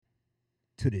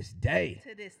To this day.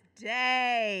 To this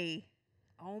day,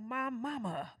 on my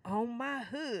mama, on my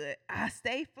hood, I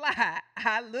stay fly.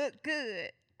 I look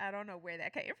good. I don't know where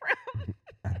that came from.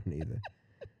 I don't either.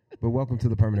 But welcome to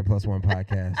the Permanent Plus One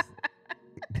podcast.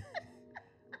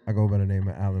 I go by the name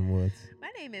of Alan Woods. My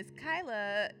name is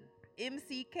Kyla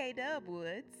MCK Dub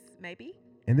Woods, maybe.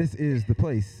 And this is the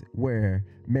place where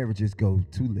marriages go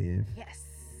to live. Yes.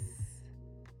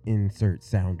 Insert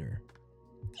sounder.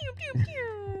 Pew, pew, pew.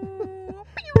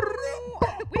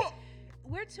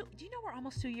 We're do you know we're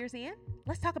almost 2 years in?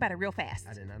 Let's talk about it real fast.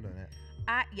 I did not know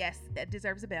that. Yes, that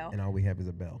deserves a bell. And all we have is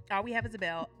a bell. All we have is a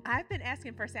bell. I've been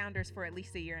asking for sounders for at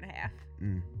least a year and a half.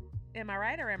 Am I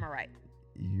right or am I right?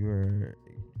 You're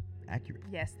accurate.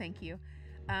 Yes, thank you.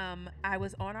 I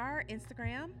was on our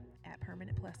Instagram at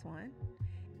Permanent Plus One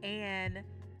and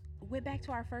went back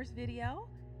to our first video,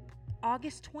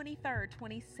 August 23rd,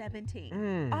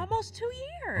 2017. Almost 2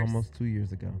 years. Almost 2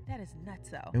 years ago. That is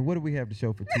nutso. And what do we have to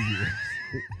show for 2 years?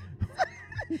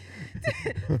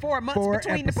 4 months Four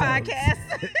between episodes. the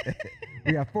podcasts.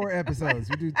 We got 4 episodes.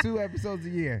 We do 2 episodes a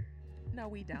year. No,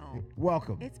 we don't.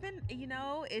 Welcome. It's been,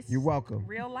 it's You're welcome.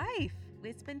 real life.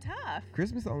 It's been tough.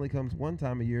 Christmas only comes one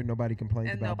time a year. Nobody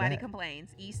complains And about nobody that.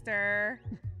 complains. Easter,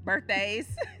 birthdays.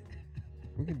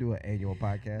 We can do an annual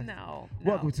podcast. No.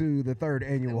 Welcome to the 3rd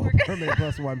annual We're- Permanent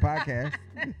Plus One podcast.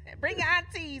 Bring your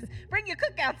aunties. Bring your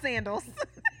cookout sandals.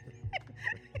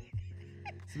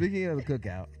 Speaking of the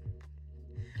cookout,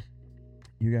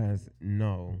 you guys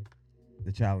know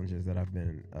the challenges that I've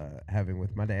been having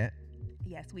with my dad.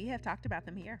 Yes, we have talked about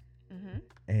them here.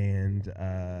 Mm-hmm.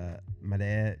 And my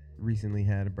dad recently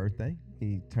had a birthday.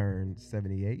 He turned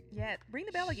 78. Yeah, ring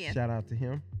the bell again. Shout out to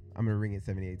him. I'm going to ring it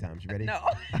 78 times. You ready? No.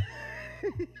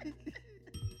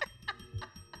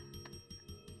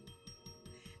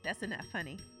 That's enough,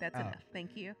 honey. That's enough.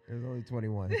 Thank you. There's only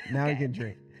 21. Now he Okay. can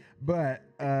drink. But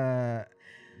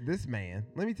this man,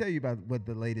 let me tell you about what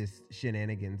the latest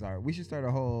shenanigans are. We should start a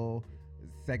whole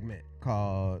segment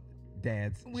called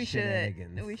Dad's We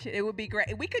Shenanigans. should. We should. It would be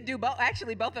great. We could do both.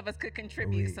 Actually, both of us could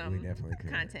contribute We some definitely could.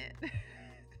 content.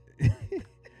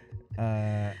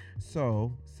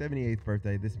 So 78th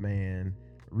birthday, this man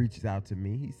reaches out to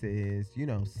me. He says,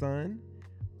 son,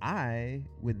 I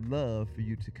would love for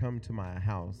you to come to my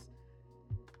house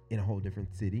in a whole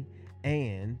different city,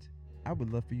 and I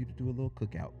would love for you to do a little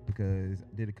cookout, because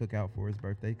I did a cookout for his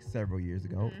birthday several years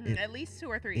ago. Mhm. At least 2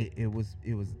 or 3. It was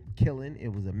killing. It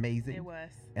was amazing. It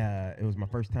was. It was my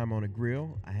first time on a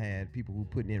grill. I had people who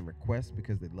put in requests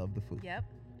because they love the food. Yep.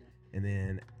 And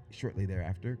then shortly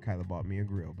thereafter, Kyla bought me a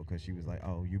grill because she was like,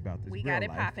 "Oh, you about this We grill got it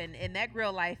life." popping, and that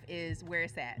grill life is where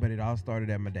it's at. But it all started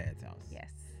at my dad's house.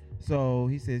 Yes. So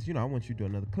he says, I want you to do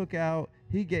another cookout.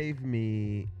 He gave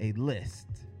me a list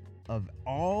of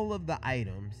all of the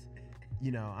items.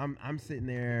 I'm sitting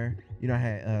there. I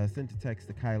had sent a text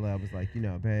to Kyla. I was like,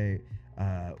 babe,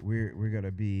 we're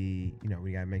gonna be,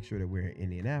 we gotta make sure that we're in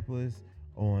Indianapolis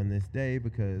on this day,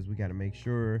 because we gotta make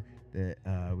sure that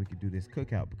we could do this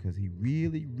cookout, because he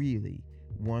really, really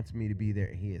wants me to be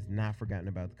there. He has not forgotten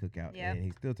about the cookout, Yep. and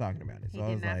he's still talking about it. He So I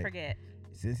did was not like, forget.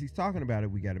 since he's talking about it,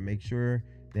 we got to make sure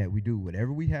that we do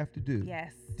whatever we have to do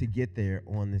Yes. to get there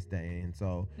on this day. And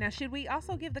so Now, should we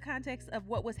also give the context of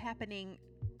what was happening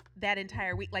that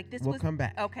entire week? Like this we'll was come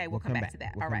back. Okay, we'll come back to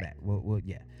that. We'll All come right. back. We'll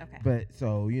yeah. Okay. But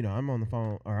so I'm on the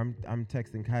phone, or I'm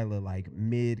texting Kyla like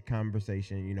mid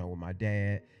conversation, with my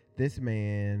dad. This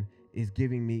man is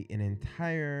giving me an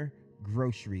entire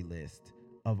grocery list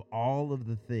of all of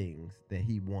the things that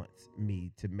he wants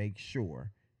me to make sure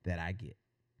that I get.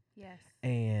 Yes.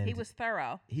 And He was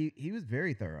thorough. He was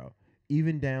very thorough,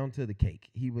 even down to the cake.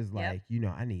 He was like,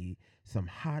 I need some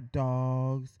hot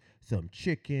dogs, some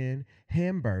chicken,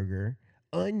 hamburger,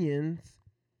 onions,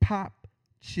 pop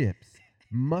chips,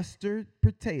 mustard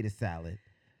potato salad,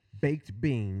 baked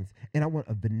beans, and I want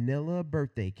a vanilla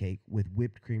birthday cake with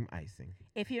whipped cream icing.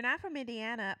 If you're not from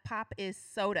Indiana, pop is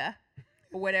soda,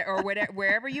 or whatever,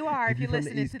 wherever you are. If If you're you're from the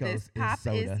listening East to this, Coast, it's pop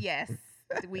soda. is yes.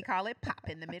 We call it pop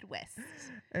in the Midwest.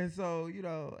 And so,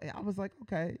 I was like,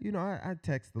 okay, I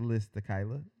text the list to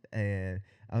Kyla, and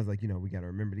I was like, we got to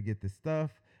remember to get this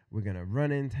stuff. We're going to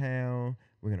run in town.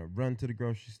 We're going to run to the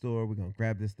grocery store. We're going to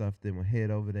grab this stuff. Then we'll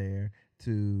head over there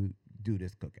to do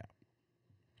this cookout.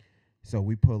 So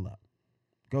we pull up,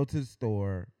 go to the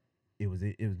store. It was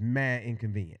mad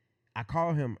inconvenient. I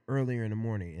call him earlier in the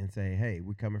morning and say, hey,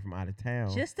 we're coming from out of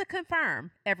town. Just to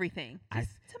confirm everything.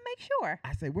 Just to make sure.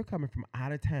 I say, we're coming from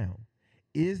out of town.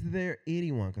 Is there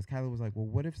anyone? Because Kyla was like, well,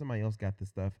 what if somebody else got the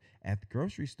stuff at the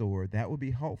grocery store? That would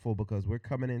be helpful because we're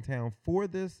coming in town for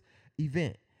this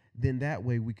event. Then that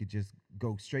way we could just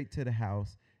go straight to the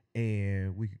house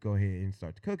and we could go ahead and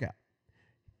start the cookout.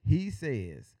 He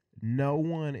says no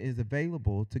one is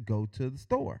available to go to the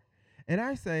store. And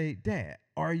I say, Dad,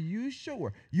 are you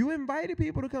sure? You invited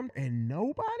people to come and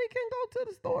nobody can go to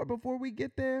the store before we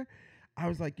get there? I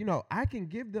was like, I can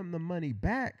give them the money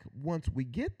back once we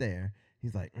get there.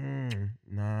 He's like,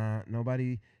 nah,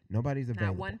 nobody's available.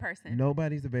 Not one person.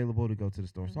 Nobody's available to go to the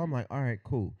store. So I'm like, all right,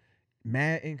 cool.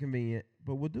 Mad inconvenient,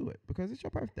 but we'll do it because it's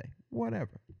your birthday.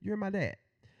 Whatever. You're my dad.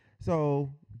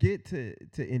 So get to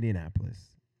Indianapolis.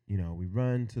 We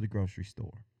run to the grocery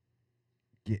store,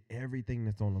 get everything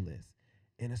that's on the list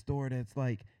in a store that's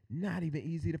like not even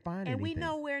easy to find. And anything. we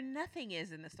know where nothing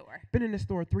is in the store. Been in the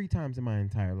store 3 times in my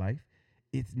entire life.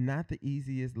 It's not the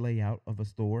easiest layout of a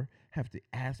store. Have to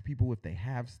ask people if they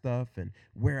have stuff and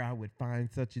where I would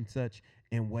find such and such.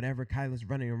 And whatever, Kyla's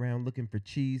running around looking for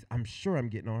cheese. I'm sure I'm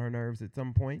getting on her nerves at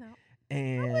some point. No.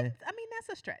 And I mean, that's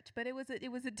a stretch, but it was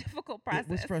a difficult process. It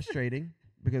was frustrating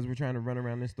because we're trying to run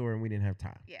around this store and we didn't have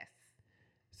time. Yes.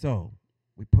 So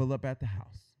we pull up at the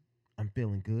house. I'm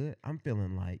feeling good. I'm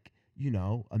feeling like,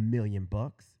 $1 million.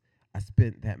 I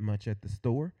spent that much at the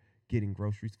store getting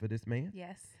groceries for this man.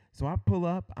 Yes. So I pull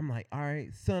up. I'm like, all right,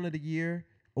 son of the year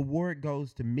award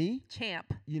goes to me.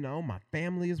 Champ. My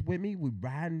family is with me. We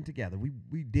riding together.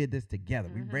 We did this together.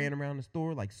 We ran around the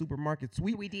store like supermarket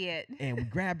sweep. We did. And we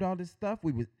grabbed all this stuff.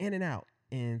 We was in and out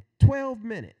in 12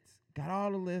 minutes. Got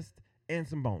all the list and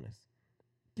some bonus.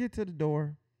 Get to the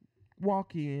door,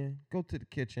 walk in, go to the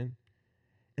kitchen.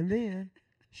 And then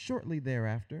shortly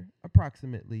thereafter,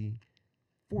 approximately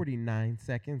 49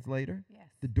 seconds later, yes,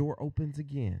 the door opens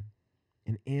again.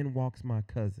 And in walks my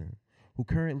cousin, who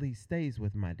currently stays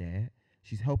with my dad.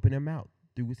 She's helping him out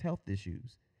through his health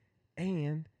issues.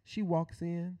 And she walks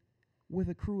in with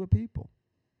a crew of people.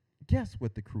 Guess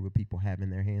what the crew of people have in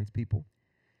their hands, people?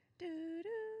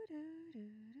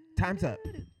 Time's up.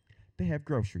 They have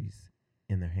groceries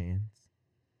in their hands.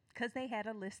 Because they had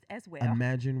a list as well.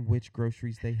 Imagine which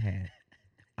groceries they had.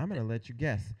 I'm going to let you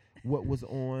guess what was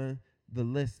on the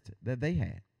list that they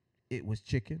had. It was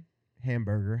chicken,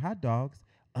 hamburger, hot dogs,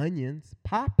 onions,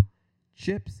 pop,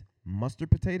 chips,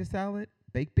 mustard potato salad,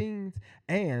 baked beans,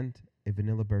 and a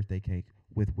vanilla birthday cake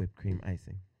with whipped cream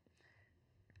icing.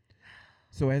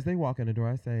 So as they walk in the door,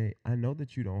 I say, I know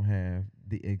that you don't have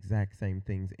the exact same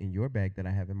things in your bag that I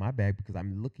have in my bag because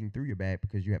I'm looking through your bag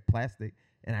because you have plastic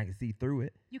and I can see through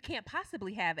it. You can't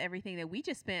possibly have everything that we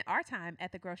just spent our time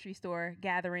at the grocery store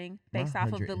gathering based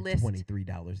off of the list.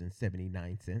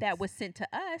 $23.79. That was sent to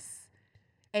us.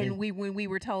 And when we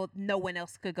were told no one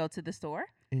else could go to the store.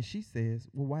 And she says,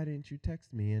 well, why didn't you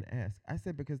text me and ask? I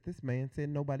said, because this man said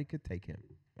nobody could take him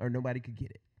or nobody could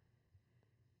get it.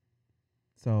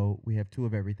 So we have 2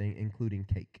 of everything, including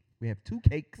cake. We have 2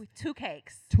 cakes. With 2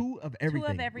 cakes. 2 of everything.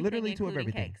 2 of everything. Literally 2 of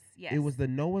everything. Cakes. Yes. It was the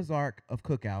Noah's Ark of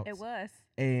cookouts. It was.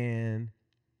 And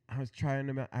I was trying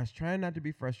not to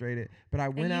be frustrated, but I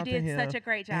went out to him. And you did such a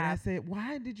great job. And I said,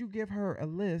 why did you give her a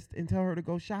list and tell her to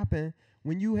go shopping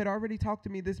when you had already talked to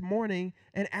me this morning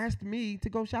and asked me to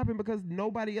go shopping because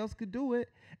nobody else could do it?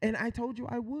 And I told you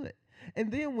I would.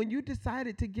 And then when you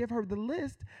decided to give her the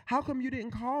list, how come you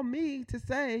didn't call me to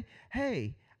say,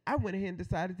 hey, I went ahead and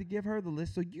decided to give her the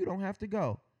list so you don't have to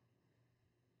go?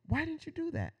 Why didn't you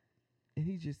do that? And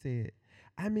he just said,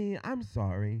 I'm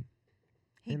sorry.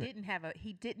 He didn't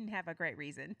have a great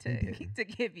reason to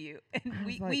give you, and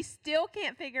we still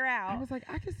can't figure out. I was like,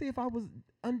 I can see if I was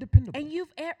undependable. And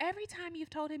every time you've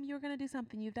told him you were going to do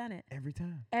something, you've done it. Every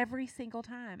time. Every single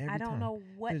time. Every I don't time. know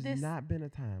what There's not been a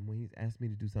time when he's asked me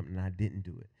to do something and I didn't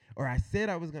do it, or I said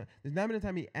I was gonna. There's not been a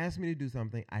time he asked me to do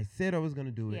something. I said I was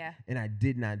gonna do it, and I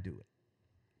did not do it.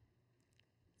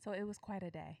 So it was quite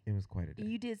a day. It was quite a day.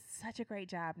 You did such a great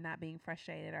job not being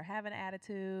frustrated or having an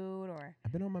attitude or.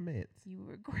 I've been on my meds. You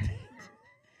were great.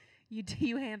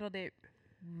 You handled it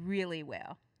really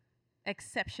well,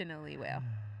 exceptionally well.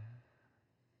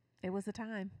 It was a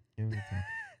time. It was a time.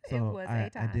 So it was a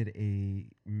time. I did a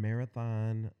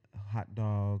marathon hot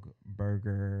dog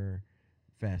burger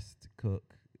fest cook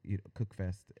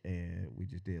fest, and we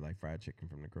just did like fried chicken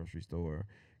from the grocery store.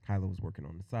 Kyla was working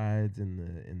on the sides in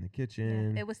the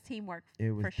kitchen. Yeah, it was teamwork. It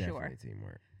was for definitely sure.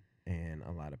 Teamwork and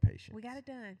a lot of patience. We got it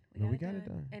done. We got it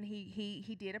done. And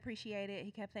he did appreciate it. He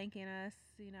kept thanking us.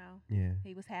 Yeah.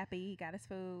 He was happy. He got his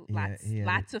food. He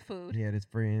Lots of food. He had his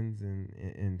friends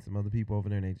and some other people over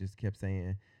there, and they just kept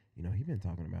saying, he been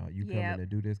talking about you coming to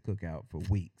do this cookout for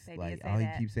weeks. They like all he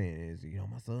keeps saying is,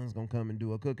 my son's gonna come and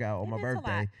do a cookout on my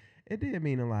birthday. It did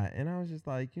mean a lot, and I was just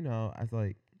like, you know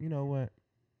what?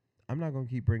 I'm not gonna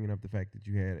keep bringing up the fact that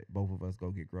you had both of us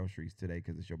go get groceries today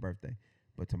because it's your birthday.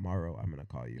 But tomorrow I'm gonna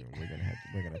call you and we're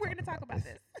gonna talk about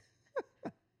this.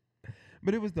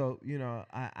 But it was dope. You know,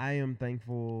 I am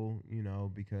thankful, you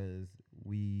know, because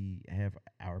we have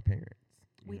our parents.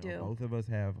 You We know, do. both of us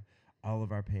have all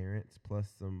of our parents plus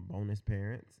some bonus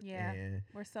parents. Yeah, And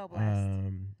we're so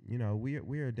blessed. you know, we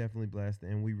are definitely blessed,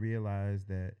 and we realize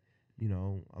that, you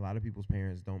know, a lot of people's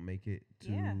parents don't make it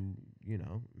to, Yeah. you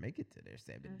know, make it to their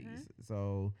 70s. Mhm.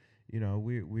 So, you know,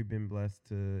 we've been blessed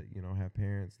to, you know, have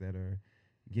parents that are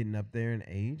getting up there in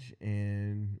age,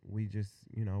 and we just,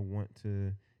 you know, want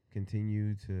to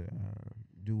continue to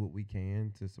do what we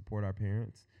can to support our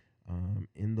parents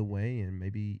in the way, and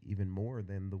maybe even more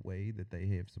than the way that they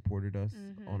have supported us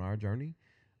on Mhm. our journey.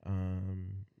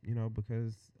 You know,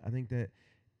 because I think that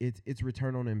it's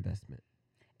return on investment.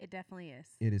 It definitely is.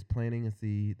 It is planting a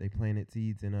seed. They planted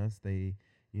seeds in us. They,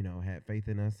 you know, had faith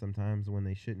in us sometimes when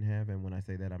they shouldn't have. And when I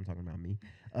say that, I'm talking about me.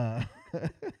 Uh,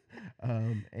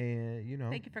 and you know,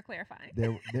 Thank you for clarifying.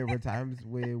 there were times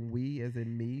when we, as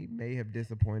in me, may have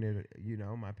disappointed, you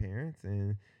know, my parents.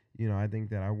 And you know, I think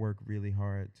that I work really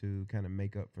hard to kind of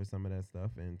make up for some of that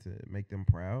stuff and to make them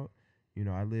proud. You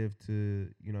know, I lived to,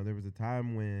 you know, there was a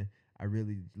time when I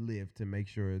really lived to make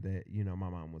sure that, you know, my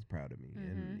mom was proud of me.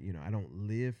 And, Mhm. you know, I don't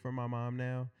live for my mom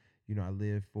now. You know, I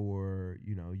live for,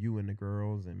 you know, you and the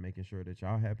girls and making sure that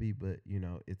y'all happy. But, you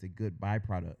know, it's a good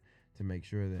byproduct to make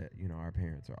sure that, you know, our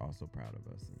parents are also proud of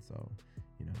us. And so,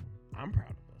 you know, I'm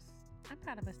proud of us. I'm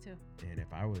proud of us too. And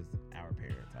if I was our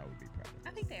parents, I would be proud of us.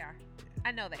 I think they are. Yeah,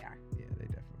 I know they are. yeah, they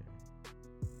definitely are.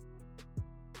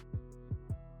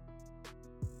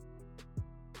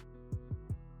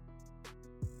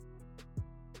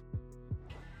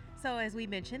 So, as we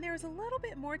mentioned, there was a little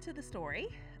bit more to the story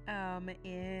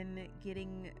in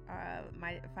getting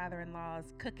my father in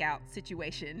law's cookout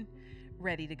situation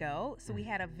ready to go. So, we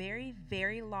had a very,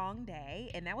 very long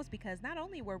day. And that was because not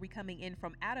only were we coming in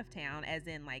from out of town, as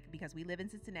in, like, because we live in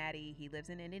Cincinnati, he lives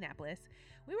in Indianapolis,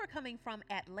 we were coming from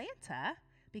Atlanta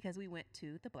because we went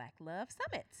to the Black Love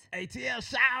Summit. ATL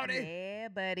shouted. Yeah,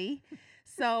 buddy.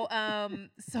 So,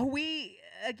 so we,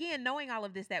 again, knowing all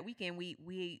of this that weekend,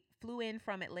 we flew in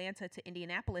from Atlanta to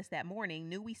Indianapolis that morning,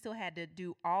 knew we still had to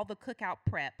do all the cookout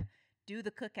prep, do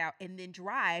the cookout, and then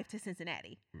drive to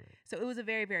Cincinnati. Right. So it was a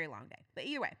very, very long day. But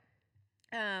either way,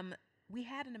 we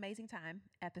had an amazing time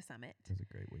at the summit. It was a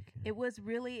great weekend. It was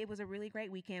a really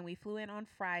great weekend. We flew in on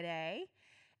Friday,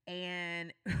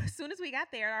 and as soon as we got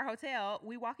there at our hotel,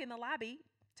 we walk in the lobby,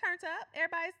 turned up,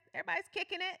 everybody's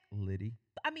kicking it. Liddy.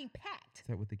 I mean, packed. Is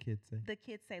that what the kids say? The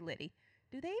kids say Liddy.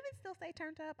 Do they even still say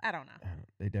turned up? I don't know.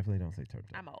 They definitely don't say turned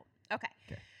up. I'm old. Okay.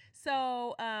 Okay.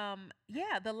 So,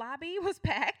 yeah, the lobby was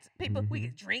packed. People, we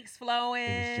drinks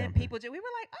flowing. jumping. People, we were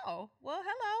like, oh, well,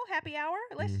 hello, happy hour.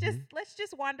 Let's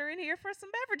just wander in here for some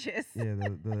beverages. Yeah,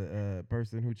 the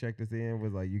person who checked us in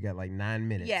was like, you got like 9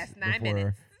 minutes. Yes, 9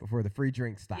 minutes. Before the free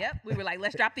drink stopped. Yep. We were like,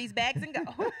 let's drop these bags and go.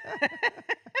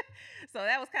 So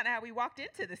that was kind of how we walked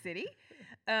into the city.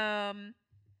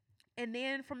 And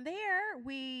then from there,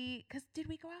 because did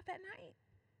we go out that night?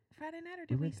 Friday night, or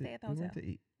did we stay at the hotel? We went to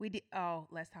eat. We did. Oh,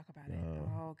 let's talk about it.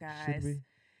 Oh, Should guys. we?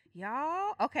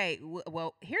 Y'all. Okay.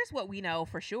 Well, here's what we know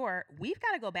for sure. We've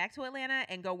got to go back to Atlanta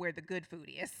and go where the good food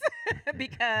is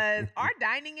because our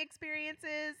dining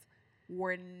experiences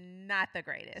were not the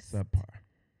greatest. Subpar.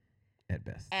 At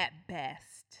best. At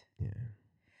best. Yeah.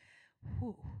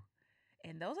 Whew.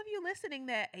 And those of you listening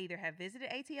that either have visited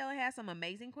ATL and has some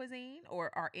amazing cuisine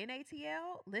or are in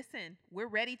ATL, listen, we're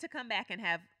ready to come back and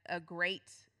have a great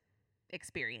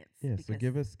experience. Yeah, so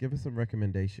give us some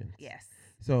recommendations. Yes.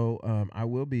 So I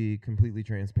will be completely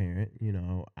transparent. You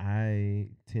know, I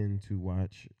tend to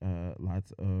watch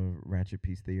lots of Ratchet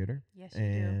Piece Theater. Yes, you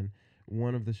and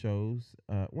one of the shows,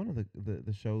 one of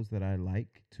the shows that I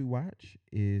like to watch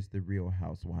is The Real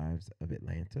Housewives of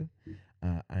Atlanta.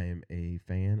 I am a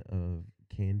fan of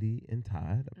Candy and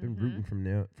Todd. I've been rooting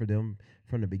for them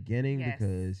from the beginning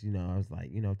because, you know, I was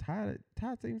like, you know, Todd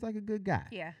seems like a good guy.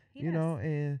 Yeah, he you does. know,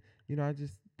 and you know, I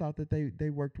just thought that they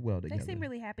worked well together. They seem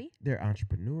really happy. They're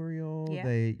entrepreneurial. Yeah.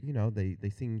 They, you know, they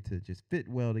seem to just fit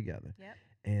well together. Yep.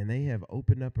 And they have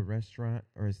opened up a restaurant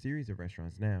or a series of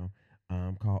restaurants now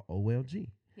called OLG.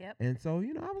 Yep. And so,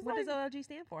 you know, I was What like, does OLG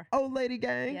stand for? Old Lady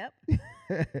Gang.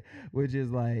 Yep. Which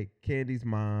is like Candy's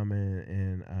mom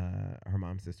and her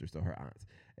mom's sister, so her aunts.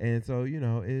 And so, you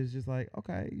know, it's just like,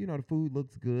 okay, you know, the food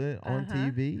looks good on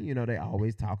TV. You know, they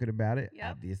always talking about it. Yep.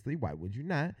 Obviously, why would you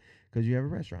not? Because you have a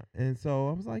restaurant. And so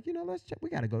I was like, you know, let's check. We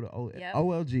got to go to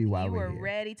OLG while you we're were here.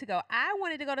 ready to go. I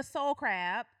wanted to go to Soul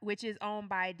Crab, which is owned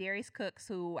by Darius Cooks,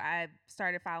 who I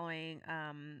started following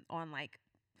on like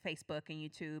Facebook and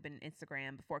YouTube and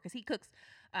Instagram before, because he cooks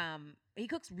He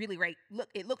cooks really great.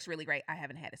 It looks really great. I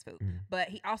haven't had his food, Mm. but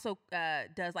he also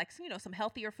does like some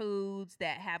healthier foods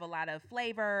that have a lot of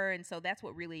flavor, and so that's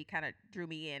what really kind of drew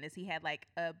me in. Is he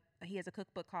has a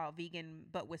cookbook called Vegan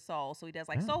but with Soul, so he does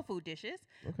like Oh. soul food dishes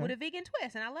Okay. with a vegan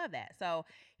twist, and I love that. So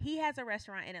he has a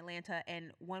restaurant in Atlanta,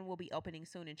 and one will be opening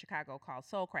soon in Chicago called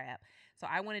Soul Crab. So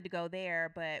I wanted to go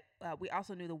there, but we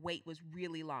also knew the wait was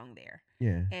really long there,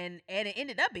 Yeah. and it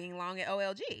ended up being long at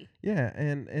OLG. Yeah,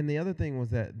 and the other thing was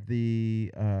that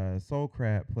the Soul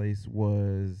Crab place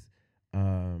was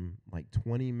like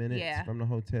 20 minutes Yeah. from the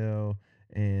hotel,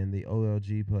 and the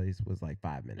OLG place was like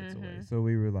 5 minutes away. Mhm. So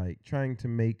we were like trying to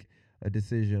make a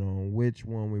decision on which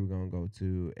one we were going to go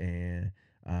to, and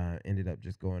ended up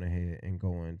just going ahead and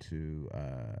going to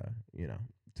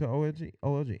to OLG.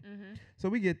 Mhm. So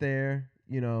we get there.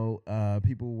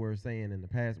 People were saying in the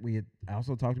past, we had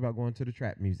also talked about going to the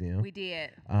Trap Museum. We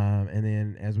did. And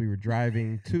then as we were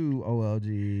driving to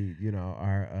OLG,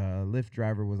 our Lyft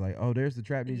driver was like, "Oh, there's the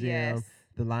Trap Museum. Yes.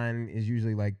 The line is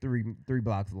usually like three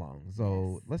blocks long.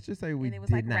 So Yes. let's just say we And it was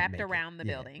did like not wrapped make it." around the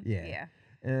Yeah, building.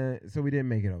 Yeah. So we didn't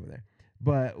make it over there,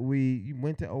 but we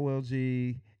went to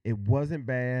OLG. It wasn't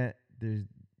bad.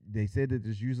 They said that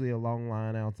there's usually a long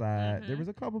line outside. There Mhm. was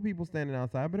a couple people standing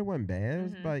outside, but it wasn't bad. It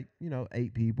was Mhm. like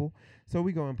 8 people. So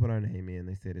we go and put our name in.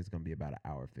 They said it's gonna be about an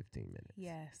hour 15 minutes.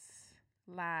 Yes.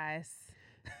 Lies.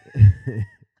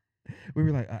 We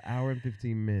were like an hour and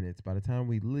 15 minutes. By the time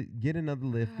we get another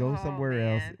lift, go Oh, somewhere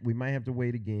else, man. we might have to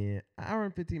wait again. An hour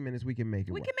and 15 minutes, we can make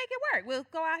it We work. can make it work. We'll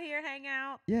go out here, hang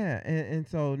out. Yeah, and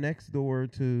so next door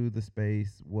to the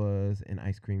space was an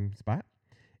ice cream spot.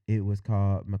 It was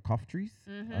called McCoftry's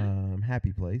Mhm.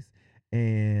 Happy Place.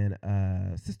 And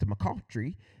Sister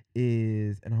McCoftry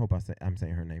is, and I hope I'm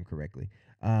saying her name correctly,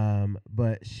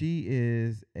 but she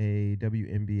is a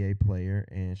WNBA player,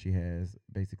 and she has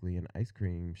basically an ice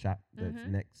cream shop that's Mhm.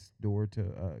 next door to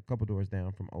a couple doors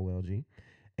down from OLG.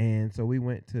 And so we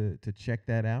went to check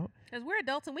that out. Because we're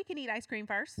adults and we can eat ice cream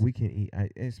first. We can eat,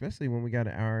 especially when we got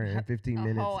an hour and 15 A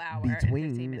minutes whole hour and 15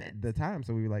 between minutes. the time.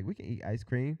 So we were like, we can eat ice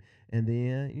cream. And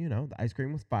then, the ice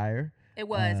cream was fire. It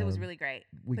was Um, really great.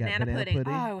 We Banana got banana pudding.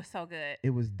 pudding. Oh, it was so good. It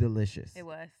was delicious. It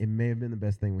was. It may have been the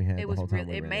best thing we had It the was whole time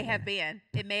really. we It were may in have there.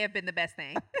 been. It may have been the best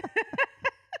thing.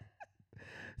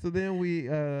 So then we,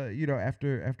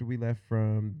 after we left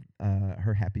from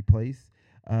her happy place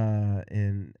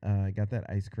and got that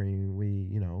ice cream, we,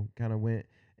 kind of went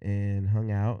and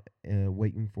hung out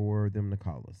waiting for them to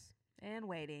call us. And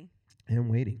waiting. And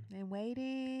waiting. And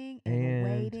waiting. And And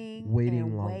waiting. waiting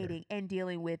and longer. waiting. And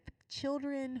dealing with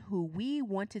children who we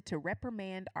wanted to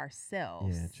reprimand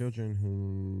ourselves. Yeah, children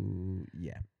who,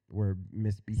 were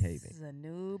misbehaving. This is a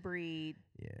new breed.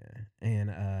 Yeah,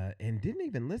 and didn't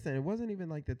even listen. It wasn't even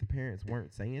like that the parents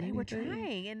weren't saying They anything. were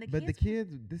trying. And But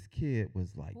this kid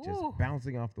was like Ooh. just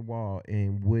bouncing off the wall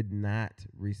and would not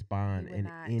respond He would in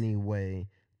not. any way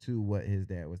to what his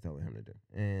dad was telling him to do.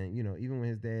 And even when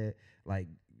his dad like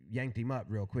yanked him up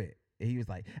real quick, he was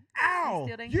like, "Ow,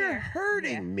 still didn't you're care.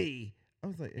 hurting Yeah. me." I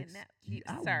was like, And that- "Excuse-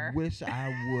 I sir." wish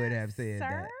I would have said Sir?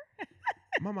 that.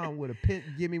 My mom would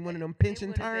have give me one of them It pinching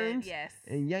would've been- turns yes.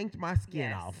 and yanked my skin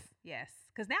yes. off. Yes.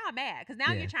 Because now I'm mad. Because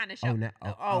now Yeah. you're trying to show.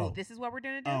 now- This is what we're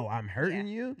going to do? Oh, I'm hurting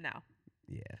you? No.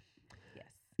 Yeah. Yes.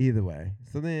 Either way.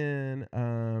 So then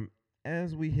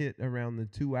as we hit around the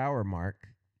 2-hour mark,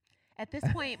 At this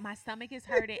point, my stomach is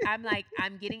hurting. I'm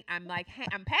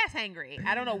past hangry.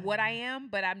 I don't know what I am,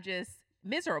 but I'm just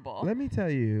miserable. let me tell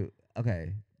you,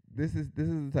 okay, this is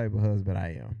the type of husband I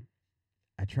am.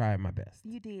 I tried my best.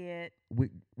 You did.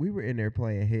 We were in there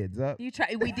playing heads up. You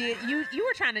tried. We did. You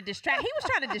were trying to distract. He was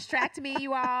trying to distract me.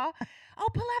 You all. Oh,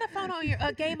 pull out a phone on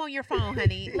a game on your phone,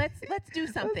 honey. Let's do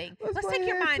something. let's Let's play take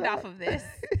your heads mind up. off of this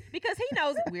because he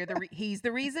knows he's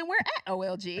the reason we're at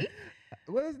OLG.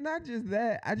 Well, it's not just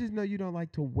that. I just know you don't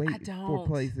like to wait for don't.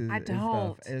 places I and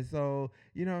don't. stuff. And so,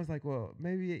 it's like, well,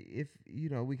 maybe if,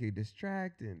 we could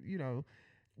distract and,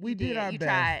 we You did our You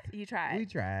best. tried. You tried. We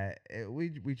tried.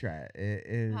 We tried.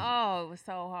 And, Oh, it was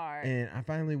so hard. and I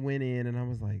finally went in and I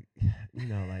was like,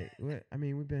 like, what? I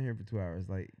mean, we've been here for 2 hours.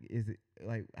 Like, is it,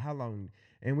 like, how long?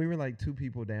 And we were like 2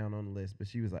 people down on the list, but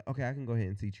she was like, okay, I can go ahead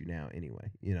and seat you now anyway,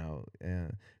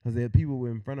 because the people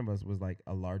in front of us was like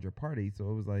a larger party. So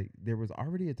it was like, there was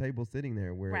already a table sitting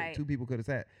there where Right. 2 people could have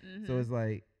sat. So Mhm. it's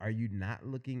like, are you not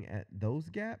looking at those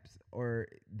gaps? Or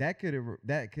that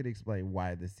could explain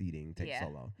why the seating takes Yeah. so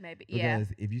long. Maybe. Because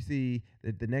Yeah. if you see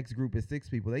that the next group is 6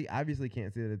 people, they obviously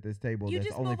can't sit at this table You that's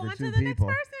just only move for on 2 to the people.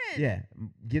 next person. Yeah,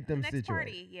 get The them next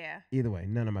situated. party. Yeah. Either way,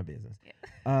 none of my business.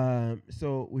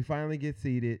 So we finally get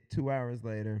seated. 2 hours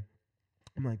later,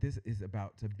 I'm like, this is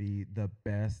about to be the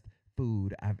best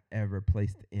food I've ever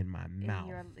placed in my mouth.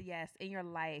 In your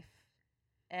life,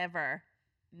 ever.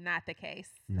 Not the case.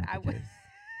 Not the case.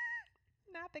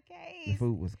 Not the case. The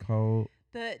food was cold.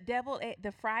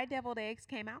 The fried deviled eggs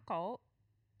came out cold.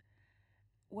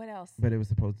 What else? But it was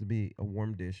supposed to be a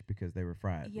warm dish because they were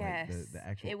fried. Yes. Like the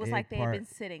actual it was egg like they had part been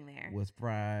sitting there. was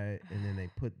fried, and then they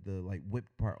put the like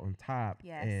whipped part on top.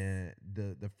 Yes. And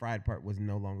the fried part was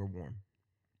no longer warm.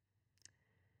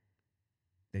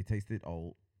 They tasted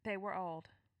old. They were old.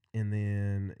 And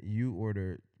then you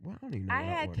ordered. Well, I don't even know. I what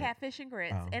had ordered. catfish and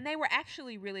grits, and they were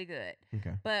actually really good.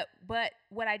 Okay. But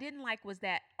what I didn't like was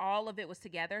that all of it was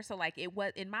together. So like it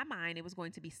was in my mind, it was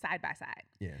going to be side by side.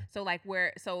 Yeah. So like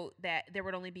so that there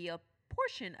would only be a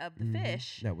portion of the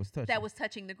fish that was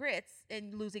touching the grits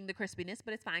and losing the crispiness,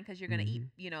 but it's fine because you're gonna eat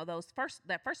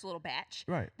that first little batch.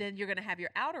 Right. Then you're gonna have your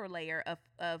outer layer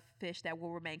of fish that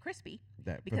will remain crispy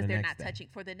because they're not touching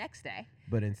for the next day.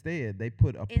 But instead they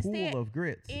put a pool of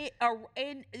grits.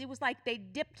 And it was like they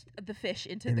dipped the fish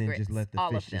into and the then grits. just let the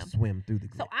all fish of them. just swim through the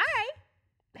grits. So I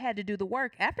had to do the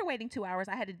work after waiting 2 hours.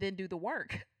 I had to then do the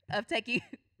work of taking.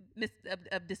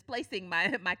 Of displacing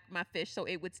my fish so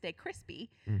it would stay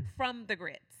crispy from the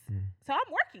grits. So I'm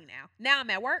working now. Now I'm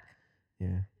at work.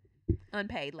 Yeah.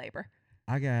 Unpaid labor.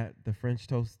 I got the French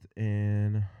toast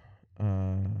and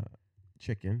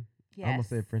chicken. Yes. I almost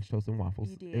said French toast and waffles.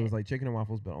 You did. It was like chicken and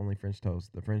waffles, but only French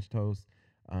toast. The French toast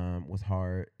was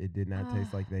hard. It did not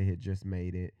taste like they had just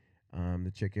made it.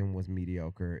 The chicken was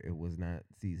mediocre. It was not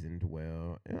seasoned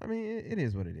well. I mean, it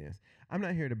is what it is. I'm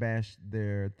not here to bash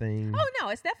their thing. Oh no,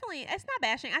 it's not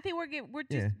bashing. I think we're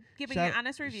just giving an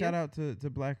honest review. Shout out to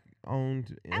black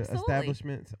owned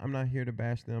establishments. I'm not here to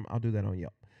bash them. I'll do that on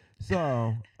Yelp.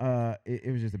 So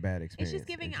it was just a bad experience. It's just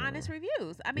giving honest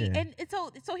reviews. I mean, and so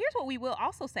here's what we will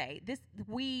also say.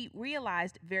 We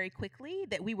realized very quickly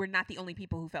that we were not the only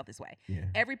people who felt this way. Yeah.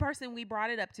 Every person we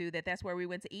brought it up to that's where we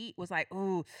went to eat was like,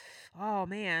 oh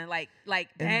man, like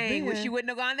dang, wish you wouldn't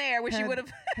have gone there. Wish you would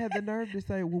have had the nerve to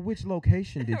say, well, which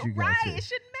location did you go to? Right, it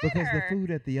shouldn't matter. Because the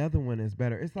food at the other one is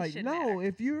better. It's like, no,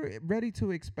 if you're ready to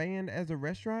expand as a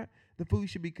restaurant, the food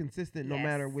should be consistent no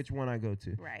matter which one I go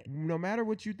to. Right. No matter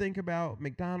what you think about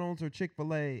McDonald's or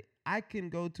Chick-fil-A, I can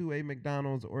go to a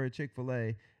McDonald's or a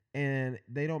Chick-fil-A and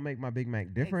they don't make my Big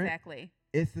Mac different. Exactly.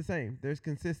 It's the same. There's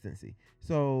consistency.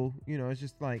 So, it's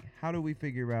just like, how do we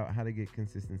figure out how to get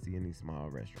consistency in these small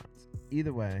restaurants?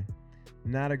 Either way,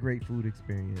 not a great food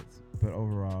experience, but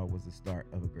overall was the start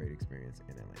of a great experience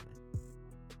in Atlanta.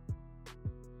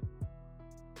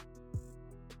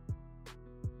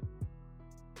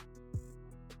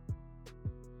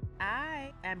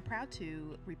 I am proud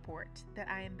to report that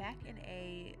I am back in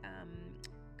a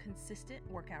consistent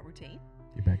workout routine.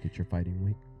 You're back at your fighting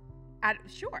weight?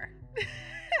 Sure.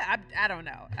 I don't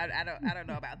know. I don't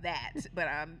know about that, but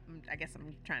I guess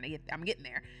I'm getting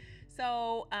there.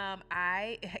 So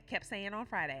I kept saying on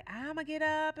Friday, I'm gonna get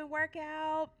up and work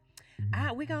out.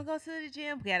 We're gonna go to the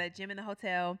gym. We got a gym in the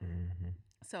hotel. Mm-hmm.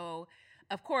 So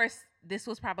of course, this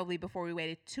was probably before we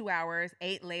waited 2 hours,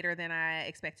 ate later than I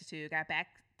expected to, got back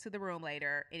to the room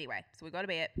later. Anyway, so we go to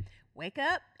bed, wake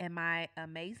up, and my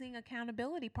amazing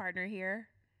accountability partner here,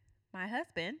 my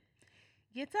husband,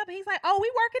 gets up and he's like, oh,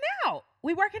 we working out,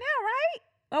 right?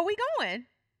 Oh, we going.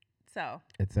 So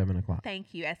at 7:00.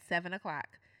 Thank you. At 7:00.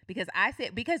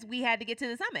 Because we had to get to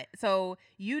the summit. So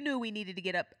you knew we needed to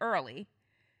get up early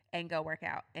and go work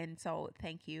out. And so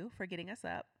thank you for getting us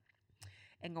up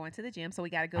and going to the gym. So we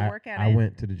got to go work out. I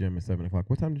went to the gym at 7:00.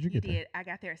 What time did you get there? You did. I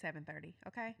got there at 7:30.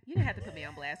 Okay. You didn't have to put me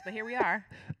on blast, but here we are.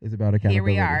 It's about accountability. Here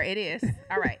we are. It is.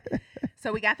 All right.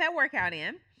 So we got that workout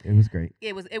in. It was great.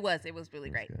 It was really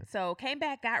great. Good. So came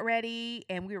back, got ready,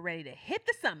 and we were ready to hit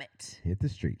the summit. Hit the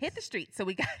street. So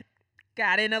we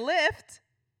got in a lift.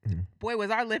 Boy,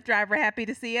 was our Lyft driver happy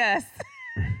to see us.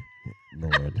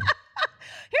 Lord.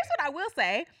 Here's what I will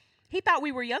say. He thought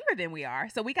we were younger than we are.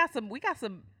 So we got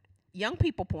some young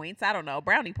people points. I don't know,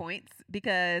 brownie points,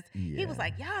 because he was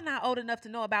like, y'all not old enough to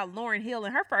know about Lauryn Hill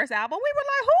and her first album. We were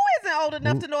like, who isn't old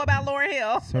enough to know about Lauryn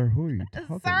Hill? Sir, who are you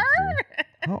talking to?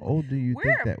 How old do you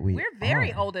think that we are? We're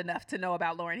very old enough to know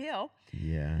about Lauryn Hill.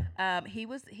 Yeah. He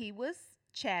was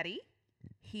chatty.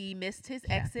 He missed his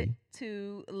exit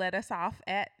to let us off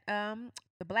at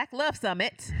the Black Love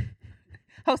Summit,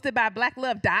 hosted by Black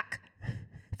Love Doc,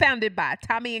 founded by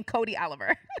Tommy and Cody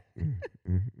Oliver.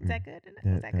 Is that good?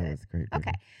 Was that good? That was great.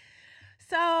 Okay.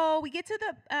 So we get to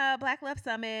the Black Love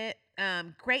Summit.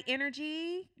 Great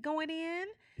energy going in.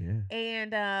 Yeah.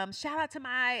 And shout out to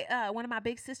my one of my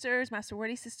big sisters, my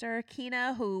sorority sister,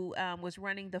 Keena, who was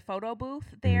running the photo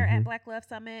booth there at Black Love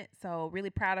Summit. So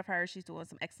really proud of her. She's doing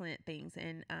some excellent things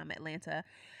in Atlanta.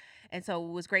 And so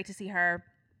it was great to see her.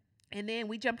 And then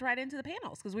we jumped right into the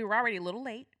panels because we were already a little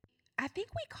late. I think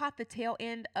we caught the tail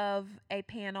end of a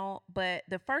panel, but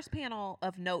the first panel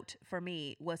of note for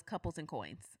me was Couples and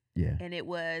Coins. Yeah. And it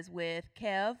was with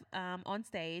Kev on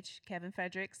stage, Kevin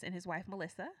Fredericks and his wife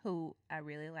Melissa, who I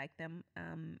really like them.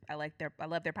 I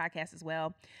love their podcast as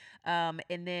well.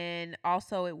 And then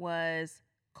also it was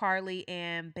Carly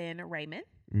and Ben Raymond.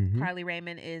 Mm-hmm. Carly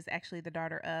Raymond is actually the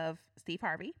daughter of Steve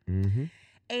Harvey. Mm-hmm.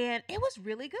 And it was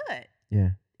really good. Yeah.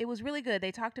 It was really good.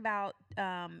 They talked about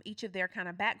each of their kind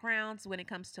of backgrounds when it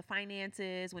comes to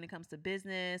finances, when it comes to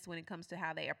business, when it comes to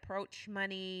how they approach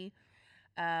money,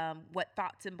 what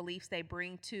thoughts and beliefs they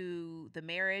bring to the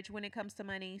marriage when it comes to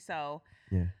money. So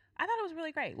yeah, I thought it was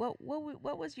really great. What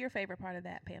was your favorite part of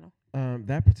that panel?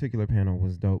 That particular panel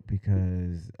was dope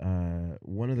because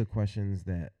one of the questions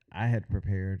that I had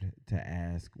prepared to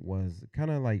ask was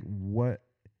kind of like what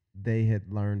they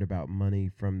had learned about money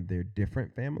from their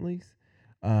different families.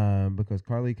 Because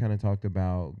Carly kind of talked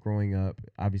about growing up,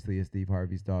 obviously as Steve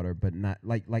Harvey's daughter, but not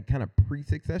like kind of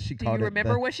pre-success. She called it. Do you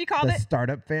remember what she called the it?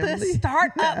 Startup family. The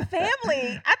startup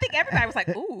family. I think everybody was like,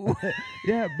 "Ooh."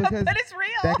 Yeah, because but it's real.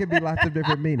 that could be lots of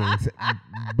different meanings.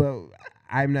 But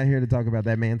I'm not here to talk about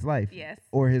that man's life. Yes.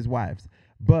 Or his wife's.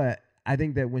 But I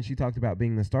think that when she talked about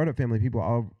being the startup family, people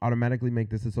all automatically make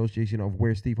this association of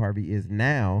where Steve Harvey is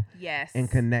now. Yes. And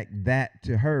connect that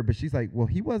to her. But she's like, well,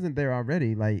 he wasn't there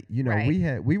already. Like, you know,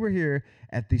 Right. we were here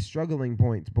at the struggling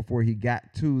points before he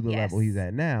got to the level he's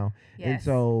at now. Yes. And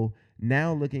so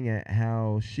now looking at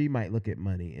how she might look at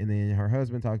money, and then her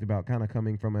husband talked about kind of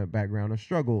coming from a background of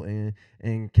struggle, and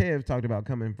Kev talked about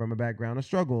coming from a background of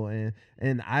struggle,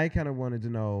 and I kind of wanted to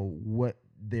know what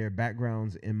their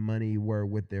backgrounds in money were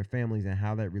with their families and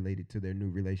how that related to their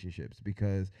new relationships,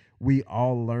 because we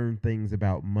all learn things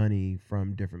about money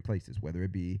from different places, whether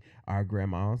it be our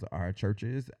grandmas, our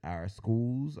churches, our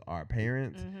schools, our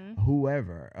parents,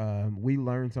 whoever. We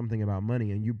learn something about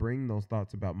money, and you bring those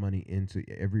thoughts about money into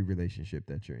every relationship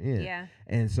that you're in. Yeah.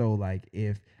 And so like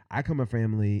if I come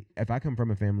from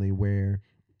a family where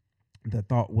the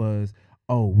thought was,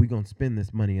 oh, we're going to spend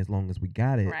this money as long as we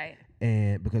got it. Right.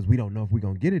 And because we don't know if we're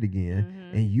going to get it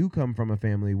again. And you come from a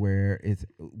family where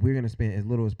we're going to spend as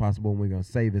little as possible and we're going to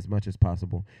save as much as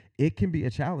possible. It can be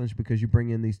a challenge because you bring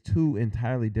in these two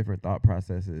entirely different thought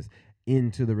processes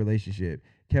into the relationship.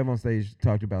 Kev on stage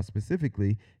talked about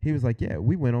specifically, he was like, yeah,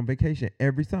 we went on vacation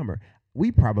every summer. We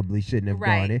probably shouldn't have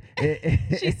gone.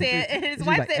 She said, and his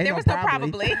wife said there was no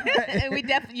probably. And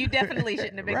you definitely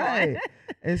shouldn't have been right. going.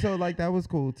 And so like that was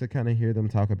cool to kind of hear them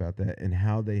talk about that and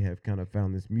how they have kind of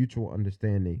found this mutual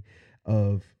understanding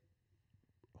of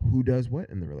who does what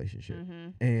in the relationship.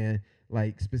 And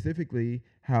like specifically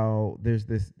how there's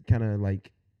this kind of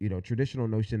like, you know, traditional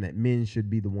notion that men should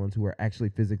be the ones who are actually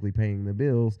physically paying the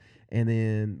bills. And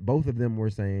then both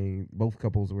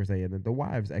couples were saying that the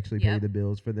wives actually pay the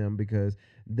bills for them because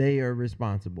they are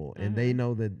responsible and they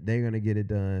know that they're going to get it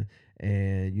done.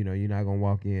 And, you know, you're not going to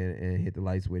walk in and hit the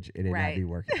light switch and it not be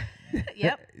working.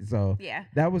 So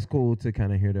that was cool to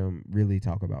kind of hear them really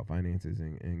talk about finances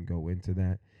and go into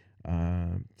that.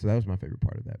 So that was my favorite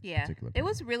part of that particular panel. It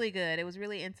was really good. It was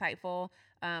really insightful.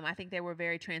 I think they were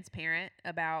very transparent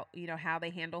about, you know, how they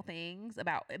handle things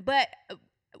but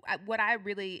what I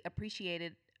really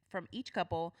appreciated from each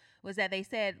couple was that they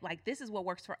said, like, this is what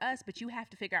works for us, but you have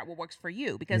to figure out what works for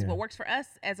you, because what works for us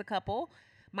as a couple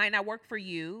might not work for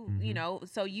you, you know,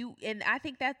 and I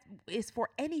think that is for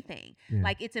anything.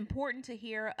 Like, it's important to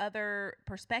hear other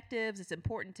perspectives. It's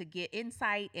important to get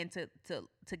insight and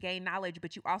to gain knowledge,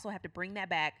 but you also have to bring that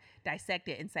back, dissect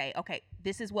it, and say, okay,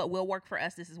 this is what will work for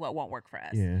us. This is what won't work for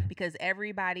us. Because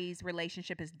everybody's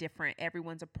relationship is different.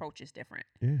 Everyone's approach is different.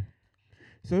 Yeah.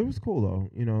 So it was cool though,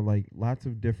 you know, like lots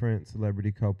of different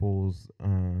celebrity couples.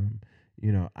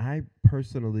 You know, I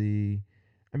personally,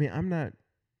 I mean, I'm not,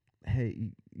 hey,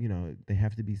 you know, they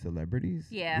have to be celebrities.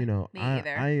 Yeah, you know, me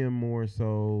either. I am more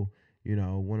so, you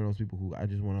know, one of those people who I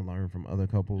just want to learn from other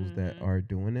couples that are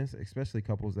doing this, especially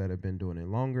couples that have been doing it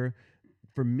longer.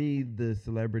 For me, the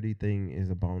celebrity thing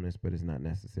is a bonus, but it's not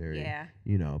necessary. Yeah.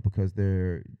 You know, because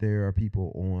there are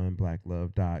people on Black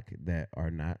Love Doc that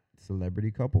are not celebrity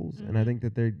couples, and I think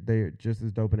that they're just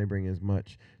as dope and they bring as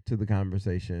much to the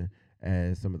conversation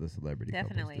as some of the celebrity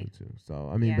couples do too.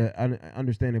 So I mean, but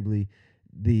understandably,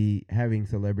 the having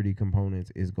celebrity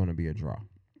components is going to be a draw.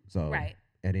 So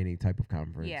at any type of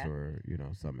conference or, you know,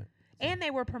 summit. And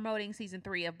they were promoting season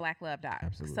 3 of Black Love Doc.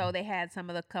 Absolutely. So they had some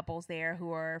of the couples there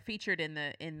who are featured in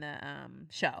the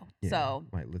show. Yeah, So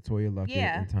like LaToya Luckett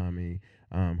and Tommy.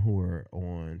 who were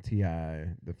on T.I.,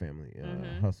 the family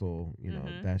Hustle,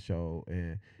 that show,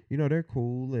 and they're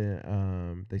cool,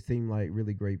 and they seem like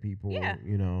really great people, Yeah.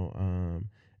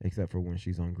 except for when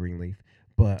she's on Greenleaf.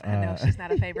 But I know she's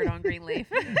not a favorite on Greenleaf.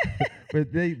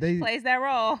 but they plays that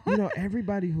role.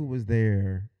 Everybody who was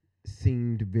there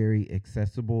seemed very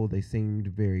accessible. They seemed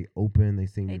very open. They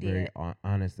seemed very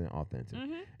honest and authentic.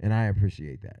 And I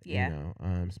appreciate that. Yeah.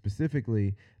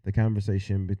 Specifically the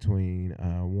conversation between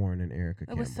Warren and Erica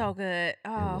Campbell. It was so good.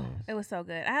 Oh, it was so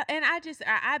good.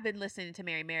 I've been listening to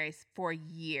Mary Mary's for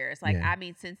years.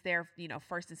 Since their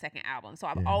first and second album. So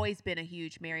I've always been a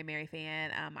huge Mary Mary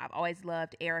fan. I've always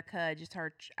loved Erica, just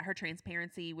her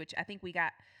transparency, which I think we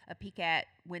got a peek at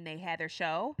when they had their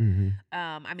show.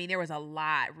 There was a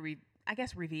lot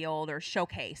revealed or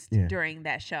showcased during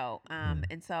that show.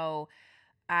 And so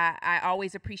I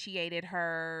always appreciated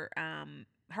her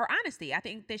honesty. I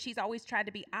think that she's always tried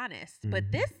to be honest.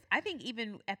 But this, I think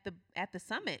even at the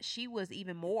summit, she was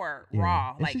even more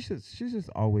raw. And she's just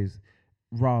always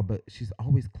raw, but she's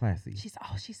always classy. She's so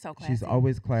classy. She's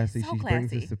always classy. She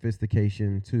brings the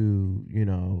sophistication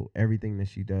to everything that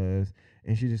she does,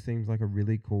 and she just seems like a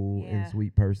really cool and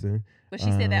sweet person. But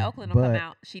she said that Oakland will come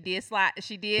out. She did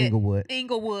Inglewood,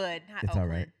 not it's Oakland. all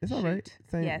right. It's all right.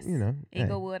 Same, yes,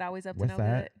 Inglewood always up to no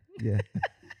good. Yeah.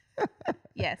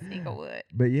 Yes, Inglewood.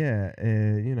 But yeah,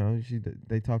 and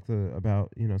they talked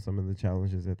about some of the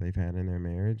challenges that they've had in their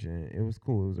marriage, and it was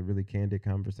cool. It was a really candid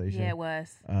conversation. Yeah, it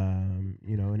was. And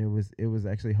it was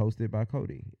actually hosted by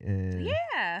Cody. And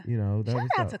shout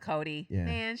out to Cody. Yeah.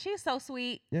 Man, she's so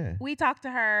sweet. Yeah. We talked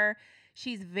to her.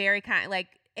 She's very kind.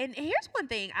 And here's one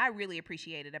thing I really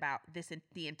appreciated about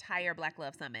the entire Black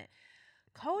Love Summit.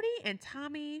 Cody and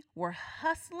Tommy were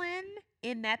hustling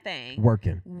in that thing.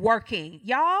 Working,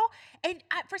 y'all. And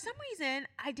for some reason,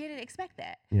 I didn't expect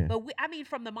that. Yeah. But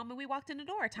from the moment we walked in the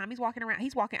door, Tommy's walking around.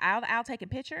 He's walking out of the aisle taking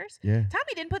pictures. Yeah.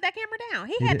 Tommy didn't put that camera down.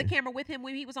 He had the camera with him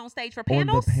when he was on stage for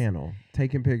panels. On the panel.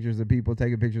 Taking pictures of people,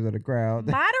 taking pictures of the crowd.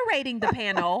 Moderating the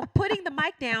panel, putting the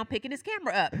mic down, picking his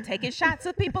camera up, taking shots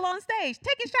of people on stage,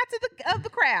 taking shots of the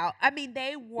crowd.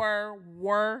 They were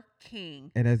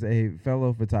working. And as a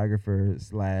fellow photographer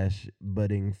 /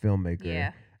 budding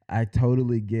filmmaker, I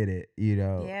totally get it,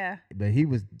 Yeah. But he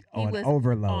was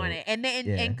overload on it, and then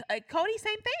and Cody,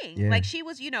 same thing. Yeah. She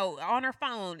was, on her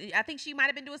phone. I think she might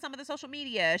have been doing some of the social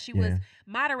media. She was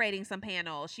moderating some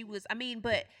panels. She was,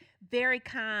 but very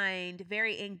kind,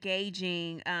 very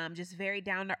engaging, just very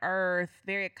down to earth,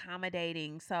 very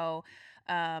accommodating. So.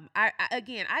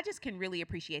 I just can really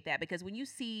appreciate that, because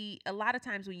a lot of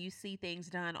times when you see things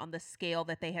done on the scale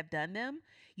that they have done them,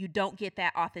 you don't get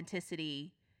that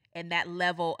authenticity and that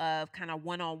level of kind of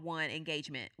one-on-one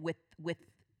engagement with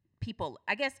people.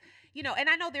 I guess, and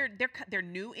I know they're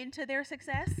new into their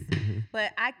success,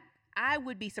 but I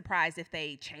would be surprised if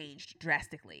they changed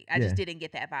drastically. I just didn't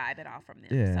get that vibe at all from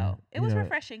them. Yeah. So it was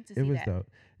refreshing to see that. It was dope.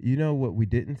 You know what we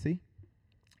didn't see?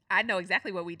 I know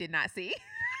exactly what we did not see.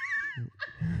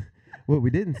 What we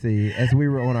didn't see, as we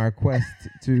were on our quest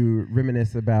to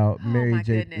reminisce about not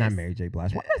Mary J.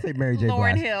 Blige. Why did I say Mary J.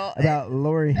 Lauryn Blige? Hill. About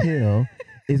Lauryn Hill,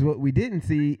 is what we didn't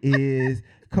see is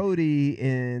Cody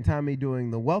and Tommy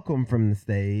doing the welcome from the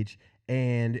stage,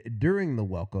 and during the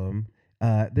welcome,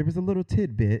 there was a little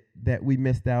tidbit that we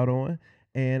missed out on,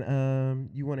 and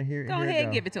you want to hear it? Go ahead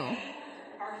and give it to him.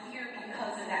 Are here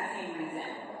because of that same reason,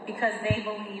 because they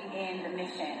believe in the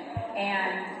mission.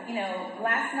 And,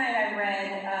 last night I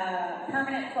read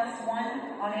Permanent Plus One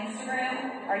on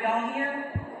Instagram. Are y'all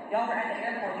here? Y'all were at the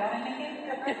airport. Y'all didn't make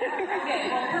it? Okay,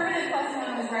 well, Permanent Plus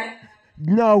One was right.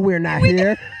 No, we're not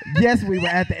here. Yes, we were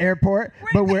at the airport,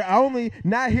 but we're only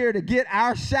not here to get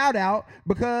our shout out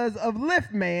because of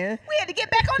Lyft Man. We had to get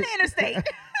back on the interstate.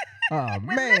 Oh,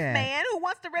 with man. Lyft Man, who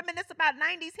wants to reminisce about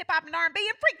 90s hip hop and R&B,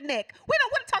 and Freak Nick. We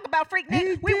don't want to talk about Freak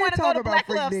Nick. We want to go to Black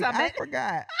Love Summit. I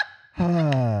forgot.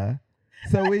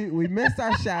 So we missed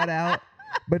our shout out,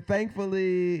 but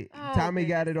thankfully Tommy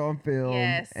got it on film,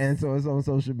 and so it's on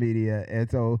social media, and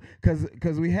so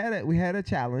because we had a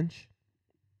challenge.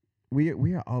 We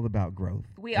are all about growth.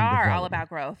 We are all about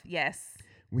growth. Yes.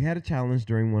 We had a challenge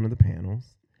during one of the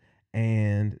panels,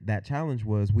 and that challenge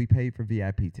was we paid for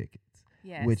VIP tickets,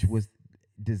 which was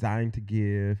designed to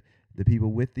give the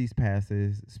people with these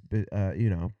passes,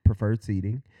 preferred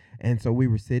seating. And so we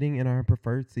were sitting in our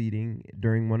preferred seating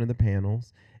during one of the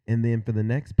panels. And then for the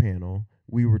next panel,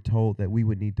 we were told that we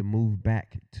would need to move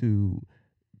back to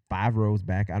 5 rows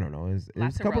back. I don't know. It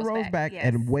was a couple rows back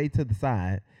and way to the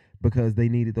side, because they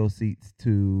needed those seats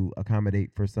to accommodate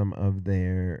for some of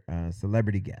their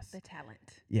celebrity guests. The talent.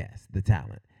 Yes, the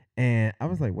talent. And I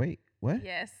was like, wait, what?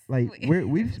 Yes. Like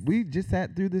we just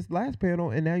sat through this last panel,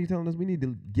 and now you're telling us we need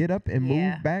to get up and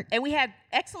Yeah. move back. And we had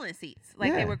excellent seats.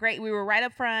 Like, they Yeah. were great. We were right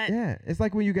up front. Yeah, it's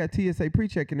like when you got TSA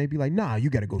pre-check, and they be like, "Nah, you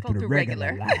got to go through the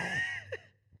regular line.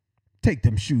 Take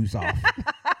them shoes off."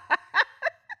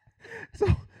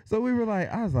 So we were like,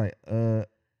 I was like,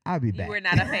 I'll be back. You were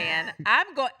not a fan.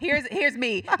 I'm going. Here's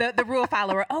me, the rule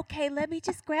follower. Okay, let me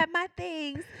just grab my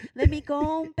things. Let me go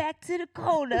on back to the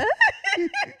corner.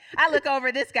 I look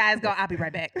over. This guy's going. I'll be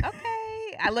right back.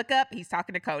 Okay. I look up. He's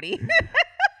talking to Cody.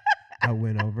 I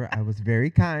went over. I was very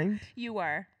kind. You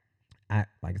were.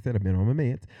 Like I said, I've been on my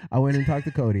meds. I went and talked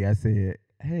to Cody. I said,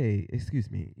 "Hey, excuse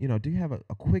me. Do you have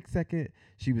a quick second?"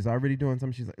 She was already doing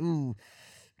something. She's like, "Ooh,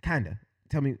 kinda.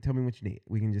 Tell me what you need.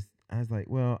 We can just." I was like,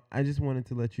 "Well, I just wanted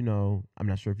to let you know. I'm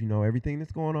not sure if you know everything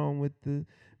that's going on with the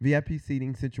VIP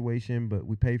seating situation, but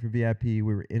we paid for VIP. We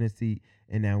were in a seat,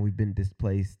 and now we've been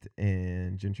displaced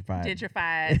and gentrified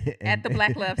at the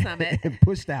Black Love Summit and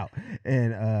pushed out."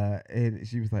 And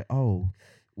she was like, "Oh,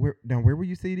 where were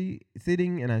you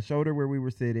sitting?" And I showed her where we were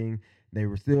sitting. They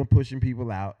were still pushing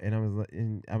people out, and I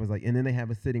was like, and then they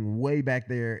have us sitting way back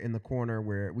there in the corner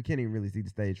where we can't even really see the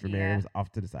stage from there. It was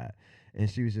off to the side, and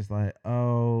she was just like,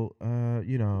 "Oh,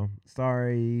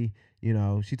 sorry."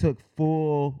 She took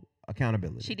full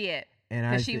accountability. She did.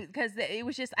 And because it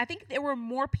was just, I think there were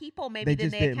more people maybe they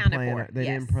than they accounted for.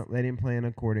 They didn't plan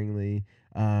accordingly.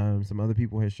 Some other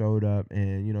people had showed up,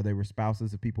 and they were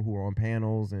spouses of people who were on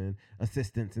panels and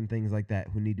assistants and things like that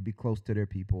who need to be close to their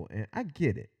people. And I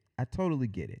get it. I totally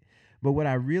get it. But what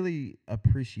I really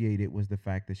appreciated was the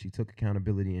fact that she took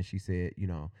accountability and she said,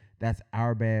 that's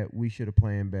our bad. We should have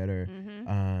planned better.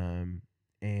 Mm-hmm.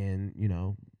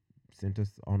 And sent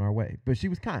us on our way. But she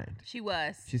was kind. She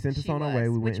was. She sent us on our way.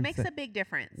 Which makes a big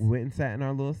difference. We went and sat in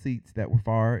our little seats that were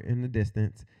far in the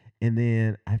distance. And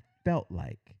then I felt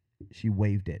like she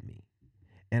waved at me.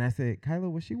 And I said,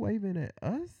 "Kyla, was she waving at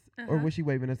us? Or was she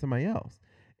waving at somebody else?"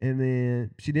 And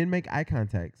then she didn't make eye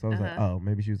contact. So I was like, oh,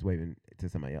 maybe she was waving to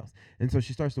somebody else. And so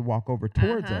she starts to walk over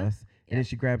towards us. And then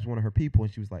she grabs one of her people.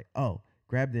 And she was like, "Oh,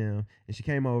 grab them." And she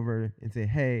came over and said,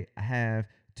 "Hey, I have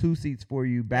 2 seats for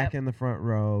you back in the front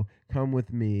row. Come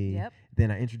with me." Yep.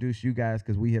 Then I introduced you guys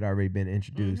because we had already been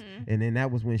introduced. And then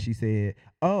that was when she said,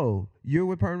 "Oh, you're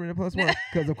with Permanent Plus One."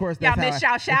 Because, of course, that's y'all missed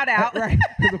y'all shout out. Right.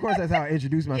 Because, of course, that's how I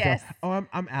introduced myself. Yes. "Oh,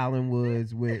 I'm Alan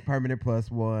Woods with Permanent Plus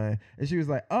One." And she was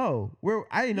like, "Oh,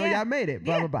 I didn't know y'all made it."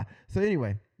 Blah, blah, blah. So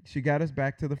anyway, she got us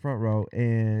back to the front row.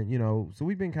 And, so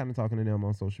we've been kind of talking to them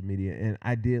on social media. And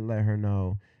I did let her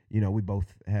know, we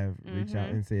both have reached out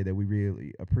and said that we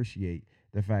really appreciate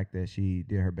the fact that she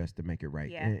did her best to make it right.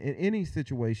 Yeah. And in any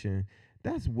situation,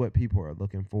 that's what people are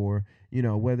looking for.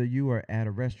 Whether you are at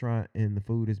a restaurant and the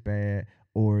food is bad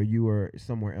or you are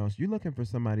somewhere else, you're looking for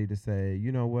somebody to say,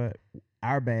 "You know what,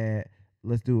 our bad.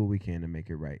 Let's do what we can to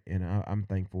make it right." And I'm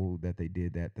thankful that they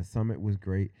did that. The summit was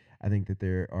great. I think that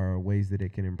there are ways that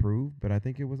it can improve, but I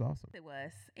think it was awesome. It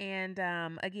was. And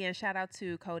again, shout out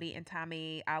to Cody and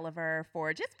Tommy Oliver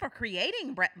for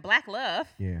creating Black Love.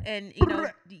 Yeah. And,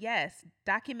 yes,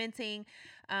 documenting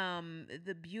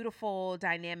the beautiful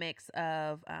dynamics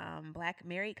of Black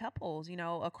married couples,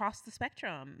 across the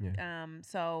spectrum. Yeah.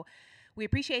 So we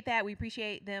appreciate that. We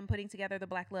appreciate them putting together the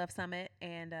Black Love Summit,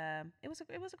 and it was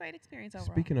a great experience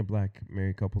overall. Speaking of Black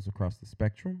married couples across the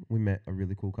spectrum, we met a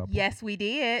really cool couple. Yes, we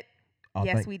did.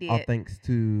 We did. All thanks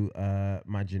to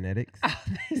my genetics.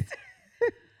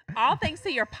 All thanks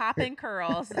to your popping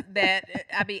curls that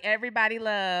everybody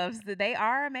loves. They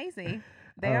are amazing.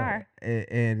 They are.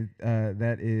 And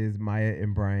that is Maya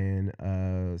and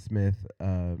Brian Smith.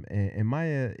 And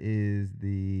Maya is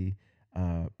the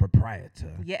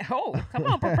proprietor. Yeah. Oh, come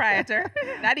on, proprietor.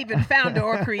 Not even founder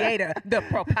or creator. The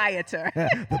proprietor.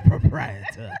 The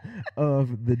proprietor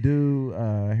of the Do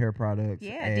hair products.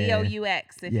 Yeah,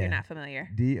 DOUX if you're not familiar.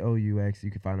 DOUX.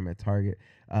 You can find them at Target.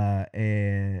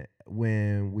 And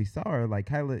when we saw her, like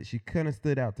Kyla, she kind of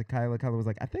stood out to Kyla. Kyla was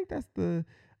like, "I think that's the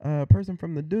person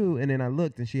from the Do." And then I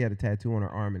looked and she had a tattoo on her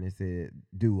arm and it said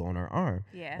Do on her arm.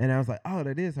 Yeah. And I was like, "Oh,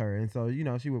 that is her." And so,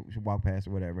 she walked past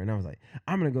or whatever. And I was like,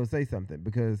 I'm going to go say something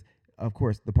because, of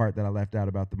course, the part that I left out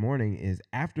about the morning is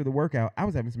after the workout, I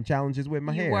was having some challenges with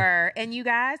my hair. You were. And you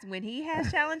guys, when he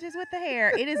has challenges with the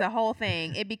hair, it is a whole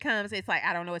thing. It's like,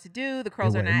 I don't know what to do. The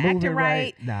curls are not acting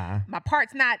right. Nah. My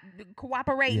part's not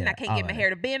cooperating. Yeah, I can't get my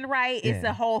hair to bend right. It's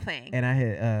a whole thing. And I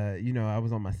had, I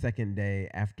was on my second day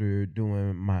after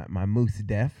doing my Mousse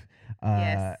Def.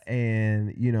 Yes.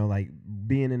 And you know, like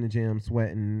being in the gym,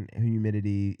 sweating,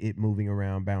 humidity, it moving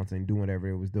around, bouncing, doing whatever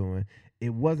it was doing. It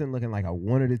wasn't looking like I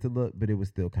wanted it to look, but it was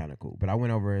still kind of cool. But I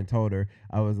went over and told her,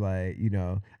 I was like, you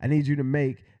know, I need you to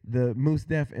make the Mousse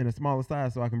Def in a smaller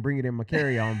size so I can bring it in my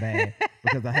carry-on bag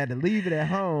because I had to leave it at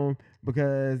home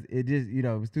because it just, you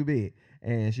know, it was too big.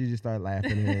 And she just started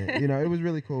laughing, and you know, it was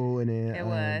really cool. And then It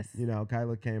was. you know,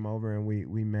 Kyla came over and we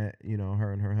met, you know,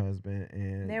 her and her husband,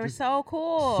 and They were just so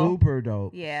cool. super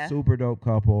dope. Yeah. Super dope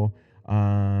couple.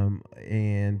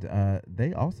 And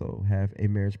they also have a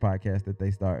marriage podcast that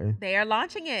they started. They are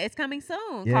launching it. It's coming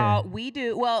soon. Yeah. Called We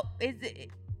Do. Well,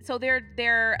 so their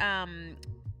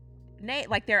name,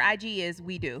 like their IG is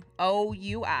We Do.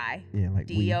 OUI. Yeah, like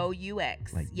we.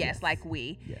 DOUX. Like yes, yes. like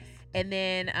we. Yes. And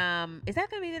then is that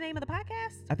gonna be the name of the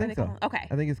podcast? I think so. Okay.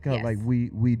 I think it's called Yes. like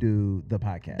we do the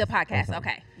podcast. The or podcast.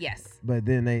 something. Okay. Yes. But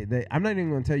then they I'm not even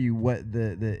going to tell you what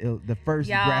the first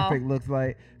Y'all. graphic looks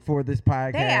like for this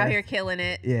podcast. They out here killing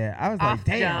it. Yeah, I was Off like,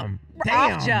 damn, jump.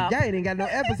 damn, Off jump. y'all ain't even got no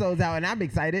episodes out, and I'm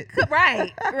excited.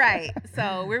 Right.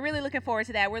 So we're really looking forward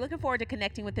to that. We're looking forward to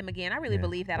connecting with them again. I really Yeah,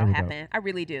 believe that'll that'll be happen. I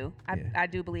really do. Yeah. I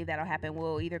do believe that'll happen.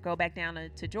 We'll either go back down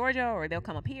to Georgia, or they'll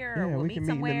come up here, or Yeah, we'll we meet can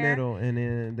somewhere. meet in the middle, and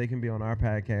then they can be on our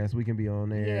podcast. We can be on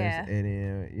theirs, Yeah. and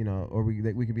then you know, or we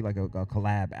could be like a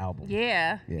collab album.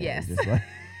 Yeah. Yeah, Yes. just like-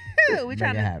 We're make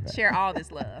trying it to happen. share all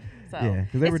this love. So Yeah,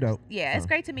 'cause they were it's- dope, Yeah, it's so.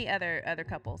 great to meet other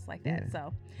couples like that. Yeah.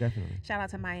 So Definitely. shout out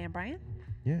to Maya and Brian.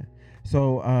 Yeah.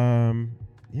 So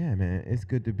yeah, man, it's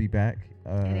good to be back.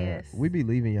 It is. We be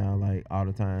leaving y'all like all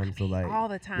the time, so like all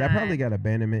the time. y'all probably got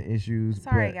abandonment issues.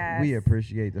 Sorry, but guys. we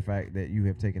appreciate the fact that you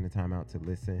have taken the time out to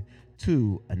listen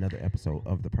to another episode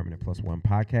of the Permanent Plus One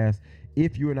podcast.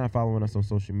 If you are not following us on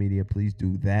social media, please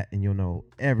do that, and you'll know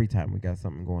every time we got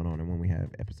something going on and when we have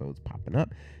episodes popping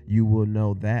up. You will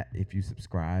know that if you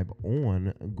subscribe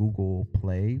on Google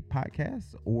Play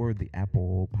Podcasts or the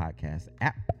Apple Podcast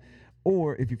app,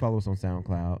 or if you follow us on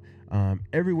SoundCloud.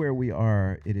 Everywhere we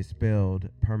are, it is spelled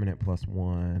Permanent Plus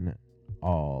One,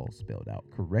 all spelled out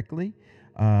correctly.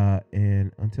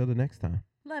 And until the next time.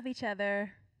 Love each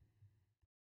other.